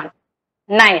minus 1.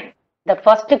 9. The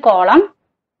first column,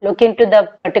 look into the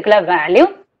particular value,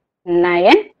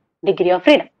 9 degree of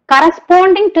freedom.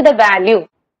 Corresponding to the value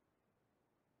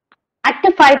at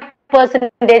the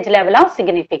 5% level of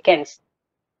significance.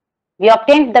 We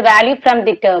obtained the value from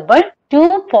the table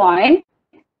 2.92.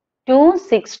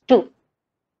 262.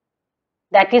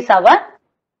 That is our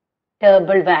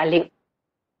table value.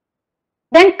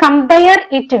 Then compare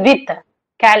it with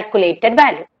calculated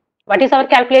value. What is our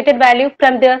calculated value?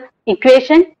 From the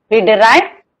equation we derive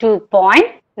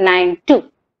 2.92.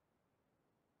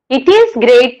 It is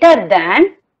greater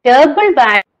than table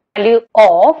value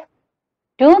of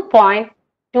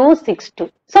 2.262.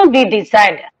 So we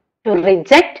decided to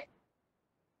reject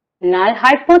null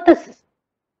hypothesis,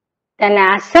 then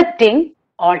accepting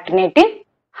alternative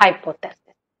hypothesis.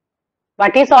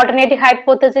 What is alternative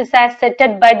hypothesis as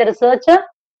stated by the researcher?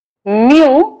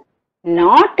 Mu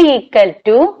not equal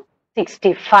to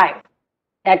 65.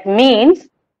 That means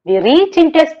we reach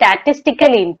into a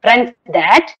statistical inference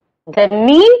that the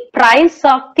mean price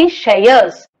of the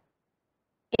shares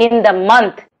in the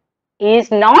month is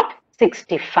not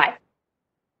 65.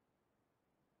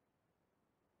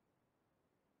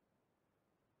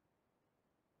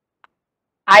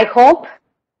 I hope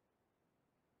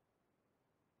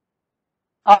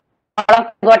all of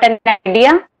you got an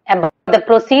idea about the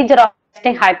procedure of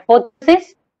testing hypothesis.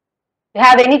 Do you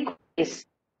have any queries?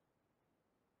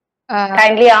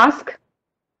 Kindly ask.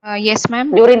 Yes,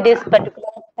 ma'am. During this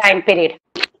particular time period.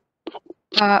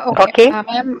 Okay.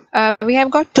 Ma'am, we have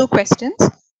got two questions.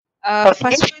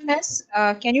 First one is,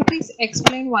 can you please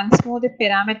explain once more the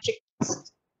parametric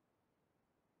test?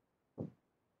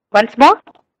 Once more?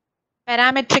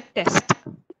 Parametric test.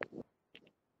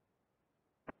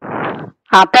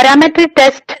 Parametric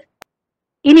test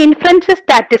in inference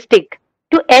statistic.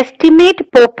 To estimate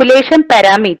population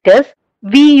parameters,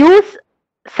 we use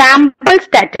sample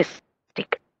statistic.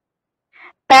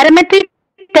 Parametric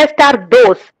tests are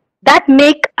those that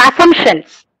make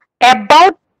assumptions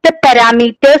about the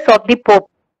parameters of the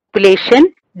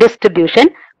population distribution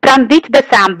from which the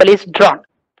sample is drawn.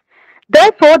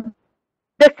 Therefore,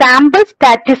 the sample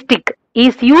statistic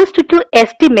is used to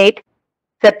estimate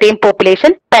certain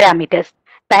population parameters.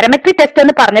 Parametric test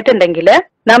എന്ന് പറഞ്ഞിട്ടുണ്ടെങ്കിൽ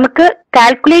നമുക്ക്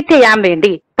calculate ചെയ്യാൻ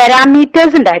വേണ്ടി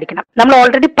parameters ഉണ്ടായിരിക്കണം. നമ്മൾ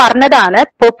already പറഞ്ഞതാണ്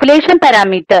population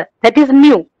parameter, that is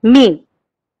mu, mean.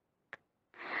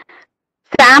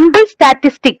 Sample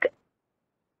statistic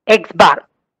X bar.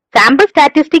 Sample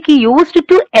statistic is used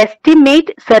to estimate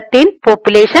certain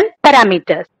population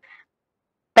parameters.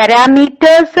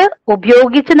 Parameters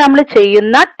ഉപയോഗിച്ച് നമ്മൾ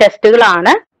ചെയ്യുന്ന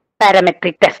ടെസ്റ്റുകളാണ്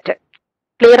parametric test.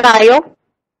 Clear ആയോ?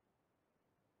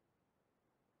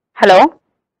 Hello?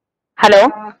 Hello?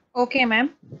 Okay, ma'am.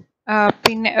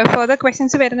 പിന്നെ further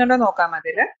questions വരുന്നുണ്ടോ നോക്കാം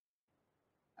അതില്.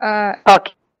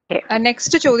 Okay.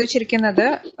 Next ചോദിച്ചിരിക്കുന്നത്,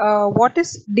 what is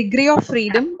degree of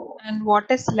freedom and what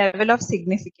is level of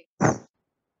significance?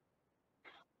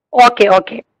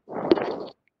 Okay.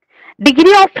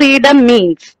 Degree of freedom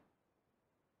means,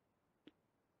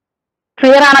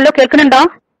 clear ആണല്ലോ, കേൾക്കുന്നുണ്ടോ?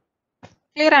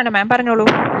 Clear ആണ് ma'am, പറഞ്ഞോളൂ.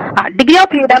 Degree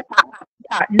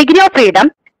of freedom,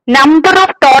 number of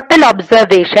total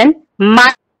observation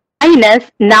minus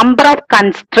number of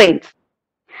constraints.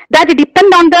 That depend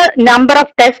on the number of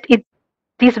tests it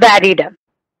is varied.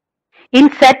 In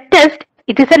set test,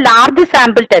 it is a large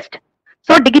sample test.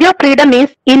 So degree of freedom is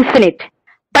infinite.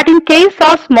 But in case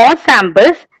of small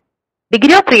samples,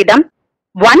 degree of freedom,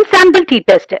 one sample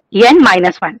t-test, n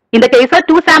minus 1. In the case of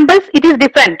two samples, it is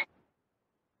different.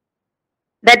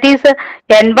 That is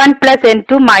n1 plus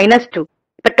n2 minus 2.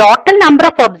 The total number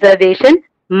of observation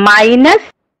minus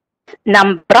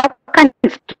number of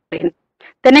constraints.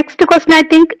 The next question, I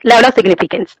think, level of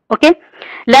significance. Okay,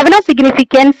 level of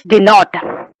significance denote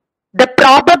the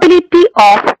probability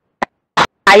of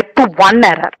type 1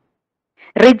 error,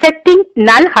 rejecting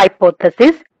null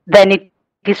hypothesis when it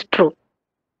is true.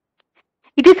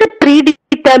 It is a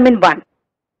predetermined one.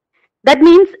 That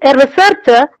means a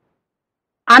researcher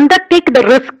undertake the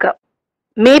risk,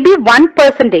 maybe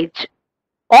 1%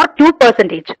 or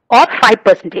 2% or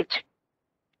 5%.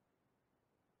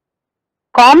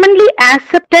 Commonly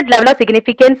accepted level of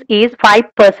significance is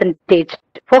 5%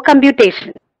 for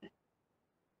computation.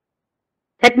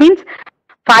 That means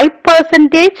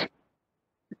 5%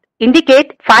 indicate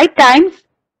 5 times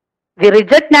we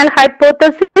reject null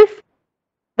hypothesis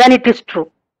when it is true.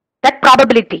 That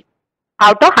probability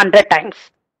out of 100 times.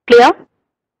 Clear?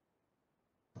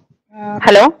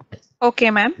 Hello? Okay,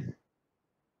 ma'am.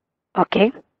 Okay.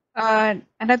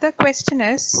 Another question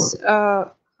is,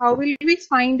 how will we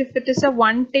find if it is a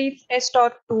one-tail test or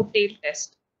two-tail test?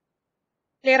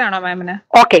 Clear ആണോ മാമിന്?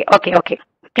 Okay.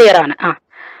 Clear ആണ്.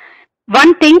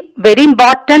 One thing, very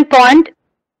important point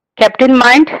kept in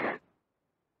mind,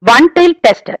 one-tail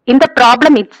test in the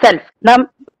problem itself. Now,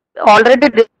 already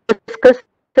discussed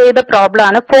the problem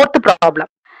ആണ്, fourth problem.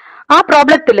 ആ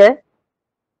പ്രോബ്ലത്തില്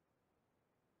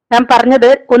ഞാൻ പറഞ്ഞത്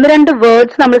ഒന്ന് രണ്ട്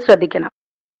words നമ്മൾ ശ്രദ്ധിക്കണം.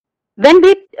 When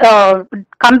we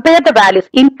compare the values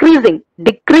increasing,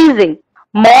 decreasing,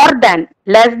 more than,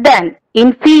 less than,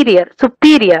 inferior,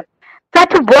 superior,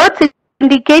 such words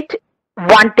indicate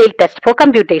one-tailed test for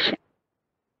computation.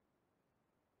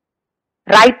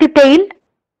 Right tail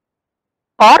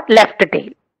or left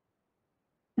tail.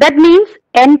 That means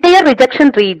entire rejection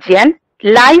region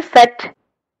lies at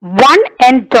one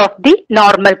end of the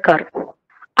normal curve.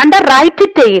 Under right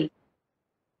tail,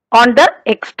 on the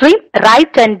extreme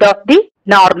right end of the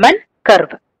normal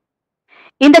curve.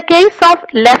 In the case of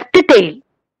left tail,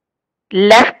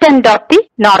 left end of the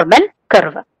normal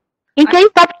curve. In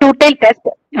case of two-tail test,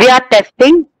 we are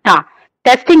testing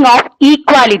of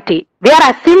equality. We are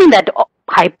assuming that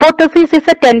hypothesis is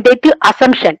a tentative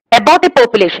assumption about a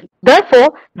population. Therefore,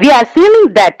 we are assuming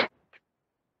that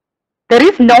there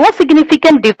is no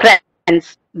significant difference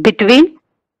between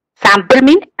sample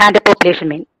mean and a population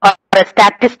mean, or a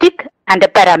statistic and a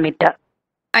parameter.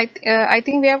 I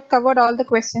think we have covered all the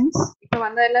questions. Cover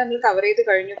the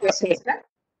questions.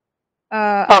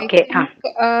 Okay.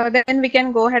 Then we can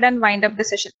go ahead and wind up the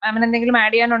session. I mean, anything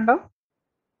add cheyanundo?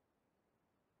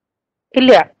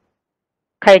 Illa.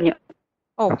 Kayinju.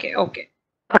 Okay.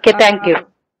 Okay, thank you.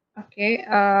 Okay.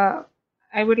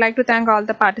 I would like to thank all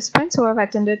the participants who have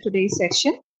attended today's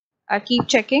session. Keep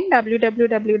checking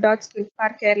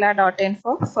www.skillsparkkerala.in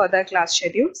for further class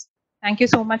schedules. Thank you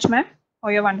so much, ma'am, for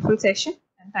your wonderful session,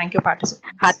 and thank you,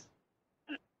 participants.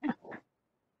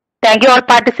 Thank you all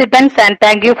participants, and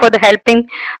thank you for the helping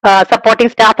supporting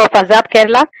staff of 𝐴𝐲𝐵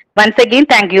Kerala. Once again,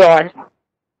 thank you all.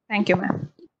 Thank you, ma'am.